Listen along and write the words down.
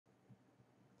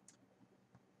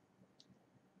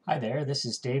Hi there, this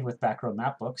is Dave with BRMB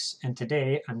Mapbooks, and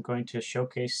today I'm going to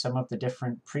showcase some of the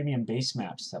different premium base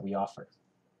maps that we offer.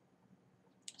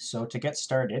 So to get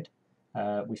started,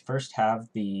 we first have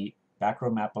the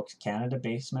BRMB Mapbooks Canada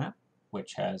base map,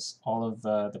 which has all of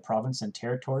the province and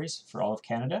territories for all of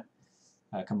Canada,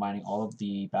 combining all of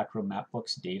the BRMB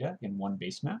Mapbooks data in one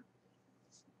base map.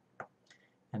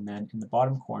 And then in the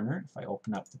bottom corner, if I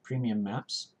open up the premium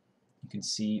maps, you can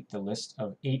see the list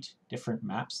of 8 different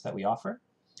maps that we offer.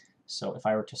 So if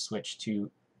I were to switch to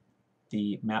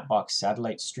the Mapbox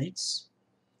Satellite Streets,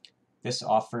 this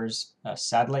offers a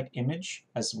satellite image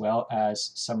as well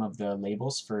as some of the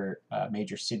labels for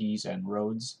major cities and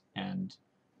roads and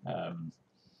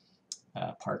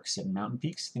parks and mountain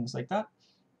peaks, things like that.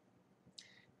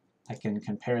 I can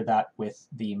compare that with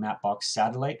the Mapbox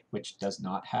Satellite, which does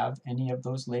not have any of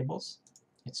those labels.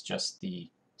 It's just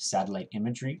the satellite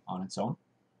imagery on its own.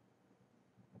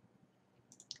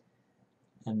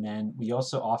 And then we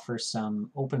also offer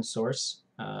some open source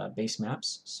base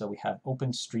maps. So we have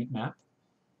OpenStreetMap,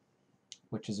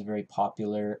 which is a very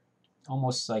popular,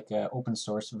 almost like an open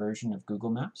source version of Google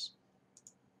Maps.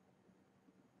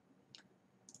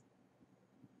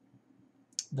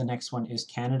 The next one is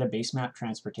Canada Basemap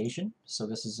Transportation. So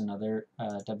this is another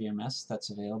WMS that's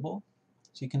available.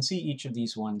 So you can see each of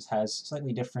these ones has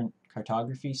slightly different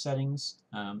cartography settings.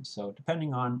 So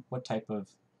depending on what type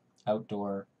of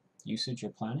outdoor usage you're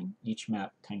planning, each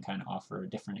map can kind of offer a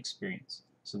different experience.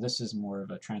 So this is more of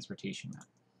a transportation map.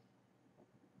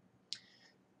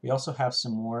 We also have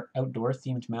some more outdoor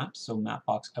themed maps, so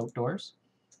Mapbox Outdoors.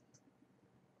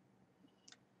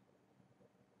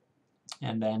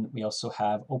 And then we also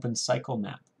have Open Cycle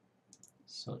Map.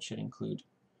 So it should include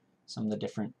some of the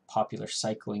different popular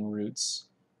cycling routes,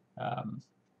 other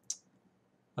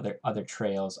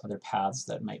trails, other paths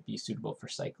that might be suitable for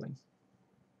cycling.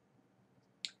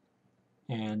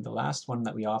 And the last one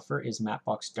that we offer is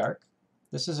Mapbox Dark.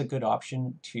 This is a good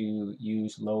option to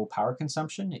use low power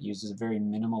consumption. It uses a very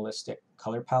minimalistic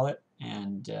color palette,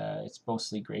 and it's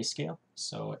mostly grayscale.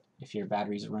 So if your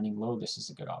batteries are running low, this is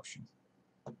a good option.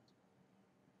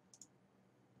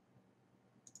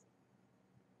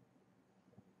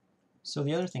 So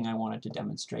the other thing I wanted to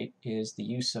demonstrate is the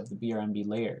use of the BRMB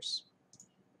layers.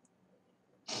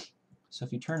 So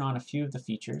if you turn on a few of the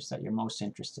features that you're most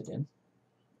interested in,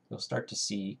 you'll start to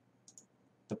see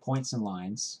the points and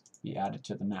lines be added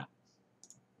to the map.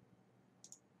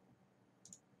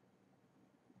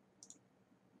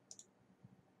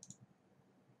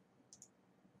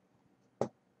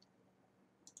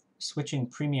 Switching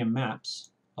premium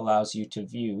maps allows you to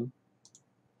view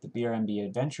the BRMB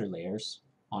adventure layers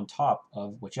on top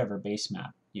of whichever base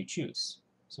map you choose.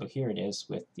 So here it is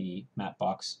with the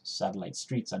Mapbox Satellite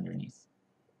Streets underneath.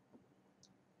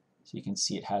 So you can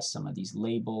see it has some of these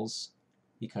labels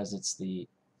because it's the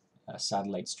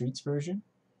Satellite Streets version.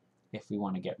 If we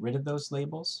want to get rid of those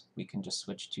labels, we can just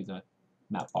switch to the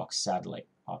Mapbox Satellite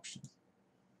option.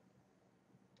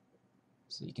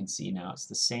 So you can see now it's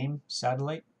the same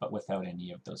satellite, but without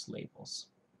any of those labels.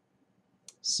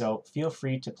 So feel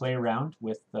free to play around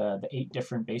with the 8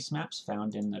 different base maps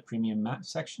found in the Premium Map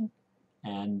section,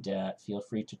 and feel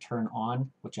free to turn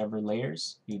on whichever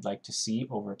layers you'd like to see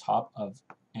over top of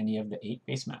any of the 8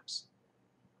 base maps.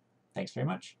 Thanks very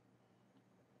much.